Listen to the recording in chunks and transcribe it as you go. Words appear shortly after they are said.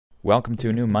Welcome to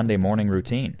a new Monday morning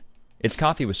routine. It's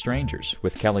Coffee with Strangers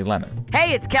with Kelli Lemon.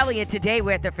 Hey, it's Kelly, and today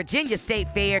we're at the Virginia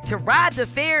State Fair to ride the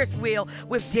Ferris wheel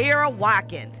with Daryl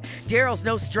Watkins. Daryl's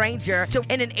no stranger to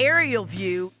in an aerial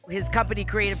view. His company,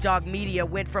 Creative Dog Media,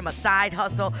 went from a side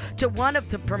hustle to one of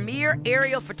the premier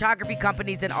aerial photography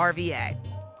companies in RVA.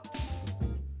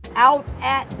 Out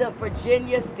at the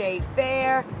Virginia State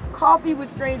Fair, Coffee with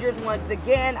Strangers once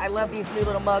again. I love these new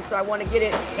little mugs, so I want to get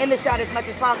it in the shot as much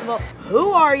as possible.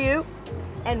 Who are you,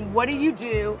 and what do you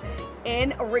do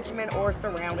in Richmond or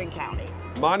surrounding counties?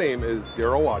 My name is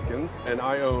Daryl Watkins, and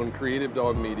I own Creative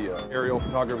Dog Media, aerial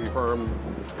photography firm,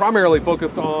 primarily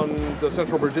focused on the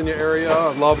Central Virginia area.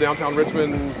 I love downtown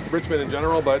Richmond in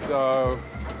general, but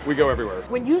we go everywhere.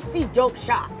 When you see dope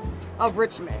shots of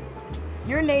Richmond,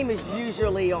 your name is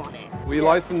usually on it. We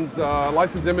license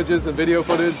images and video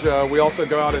footage. We also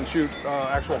go out and shoot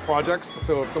actual projects.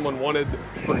 So if someone wanted,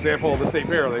 for example, the State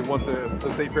Fair, they want the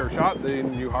State Fair shot,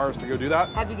 then you hire us to go do that.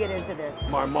 How'd you get into this?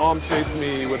 My mom chased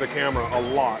me with a camera a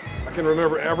lot. I can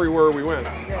remember everywhere we went,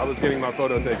 I was getting my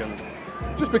photo taken.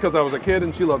 Just because I was a kid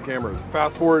and she loved cameras.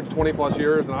 Fast forward 20 plus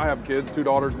years and I have kids, 2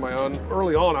 daughters of my own.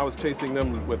 Early on I was chasing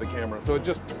them with a camera, so it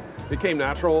just became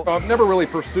natural. I've never really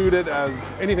pursued it as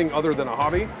anything other than a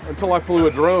hobby until I flew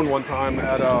a drone one time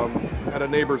at a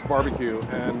neighbor's barbecue,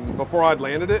 and before I'd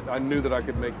landed it, I knew that I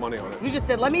could make money on it. You just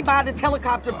said, let me buy this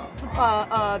helicopter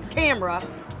camera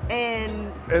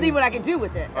and see what I can do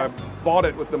with it. I bought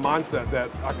it with the mindset that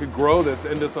I could grow this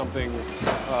into something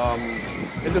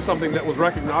that was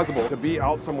recognizable, to be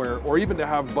out somewhere, or even to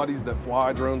have buddies that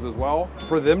fly drones as well,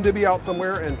 for them to be out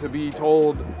somewhere and to be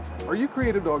told, are you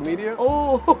Creative Dog Media?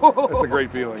 Oh, it's a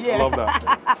great feeling. Yeah. I love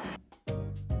that.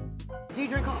 Do you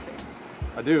drink coffee?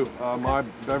 I do. My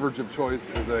beverage of choice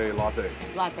is a latte.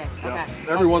 Latte, okay. Yeah.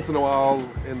 Every once in a while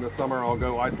in the summer I'll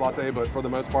go iced latte, but for the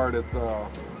most part it's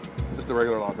just a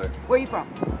regular latte. Where are you from?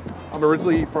 I'm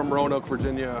originally from Roanoke,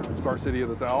 Virginia, Star City of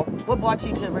the South. What brought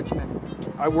you to Richmond?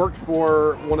 I worked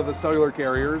for one of the cellular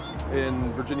carriers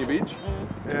in Virginia Beach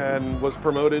and was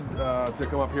promoted to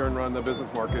come up here and run the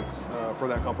business markets for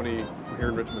that company here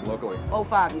in Richmond locally.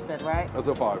 05 you said, right? That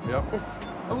was 05, yep. It's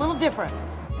a little different.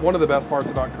 One of the best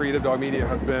parts about Creative Dog Media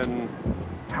has been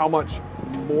how much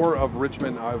more of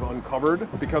Richmond I've uncovered,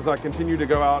 because I continue to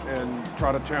go out and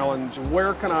try to challenge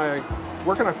where can I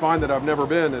find that I've never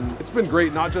been. And it's been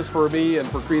great, not just for me and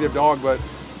for Creative Dog, but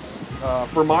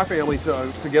for my family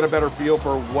to get a better feel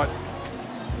for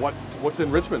what's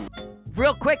in Richmond.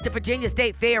 Real quick, the Virginia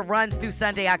State Fair runs through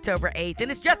Sunday, October 8th,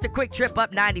 and it's just a quick trip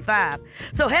up 95.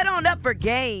 So head on up for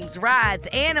games, rides,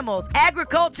 animals,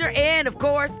 agriculture, and of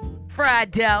course,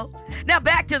 fried dough. Now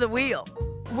back to the wheel.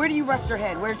 Where do you rest your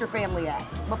head? Where's your family at?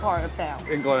 What part of town?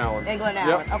 In Glen Allen. In Glen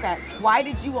Allen, Yep. Okay. Why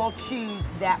did you all choose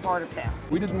that part of town?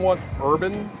 We didn't want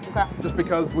urban, just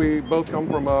because we both come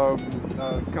from a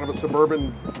kind of a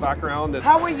suburban background. And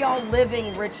how are y'all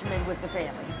living Richmond with the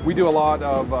family? we do a lot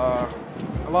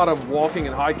of walking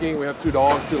and hiking. We have 2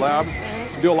 dogs, 2 labs.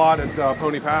 We do a lot at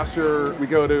Pony Pasture. We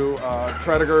go to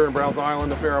Tredegar and Browns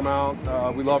Island a fair amount.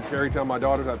 We love Carytown. My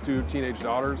daughters have 2 teenage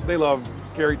daughters. They love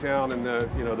Carytown, and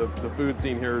the food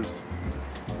scene here is,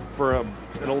 for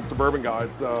an old suburban guy,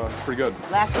 it's pretty good.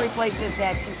 Last 3 places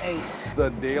that you ate. The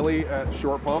Daily at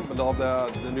Short Pump, and all the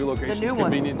new locations The new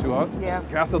convenient to us. Yeah.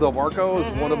 Casa del Barco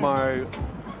is one of my,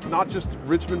 not just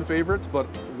Richmond favorites, but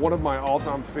one of my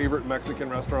all-time favorite Mexican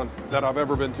restaurants that I've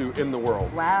ever been to in the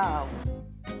world. Wow.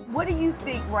 What do you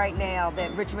think right now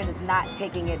that Richmond is not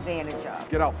taking advantage of?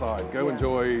 Get outside, go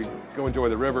enjoy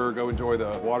the river, go enjoy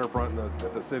the waterfront and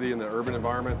the city and the urban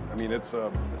environment. I mean, it's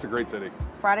a great city.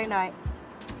 Friday night,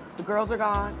 the girls are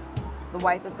gone, the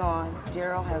wife is gone,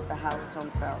 Daryl has the house to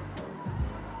himself.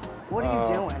 What are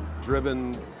you doing?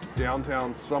 Driven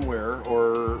downtown somewhere,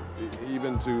 or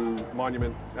even to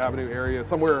Monument Avenue area,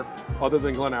 somewhere other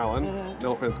than Glen Allen,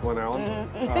 no offense Glen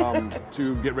Allen,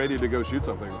 to get ready to go shoot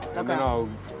something. And then I'll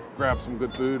grab some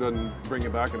good food and bring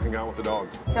it back and hang out with the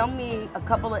dogs. Tell me a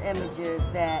couple of images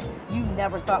that you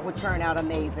never thought would turn out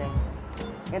amazing,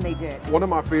 and they did. One of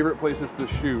my favorite places to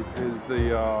shoot is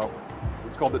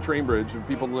it's called the Train Bridge, and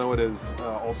people know it as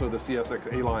also the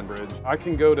CSX A-Line Bridge. I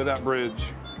can go to that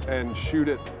bridge and shoot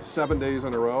it 7 days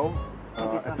in a row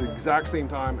at the exact same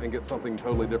time and get something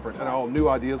totally different. And all new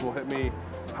ideas will hit me.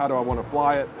 How do I want to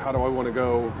fly it? How do I want to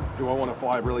go? Do I want to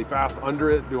fly really fast under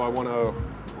it? Do I want to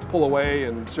pull away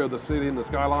and show the city and the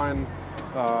skyline?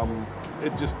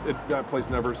 That place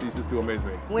never ceases to amaze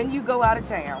me. When you go out of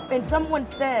town and someone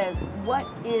says, what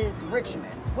is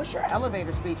Richmond? What's your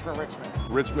elevator speech for Richmond?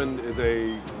 Richmond is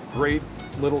a great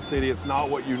little city. It's not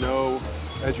what you know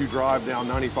as you drive down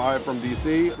 95 from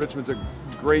DC. Richmond's a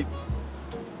great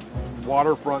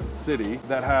waterfront city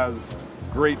that has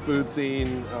great food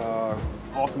scene,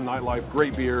 awesome nightlife,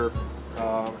 great beer,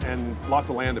 and lots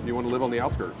of land if you want to live on the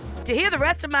outskirts. To hear the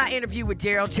rest of my interview with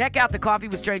Daryl, check out the Coffee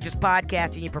with Strangers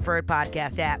podcast in your preferred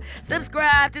podcast app.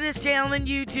 Subscribe to this channel on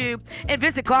YouTube and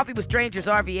visit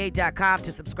coffeewithstrangersrva.com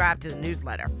to subscribe to the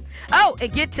newsletter. Oh,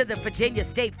 and get to the Virginia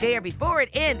State Fair before it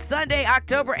ends Sunday,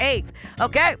 October 8th.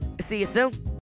 Okay, see you soon.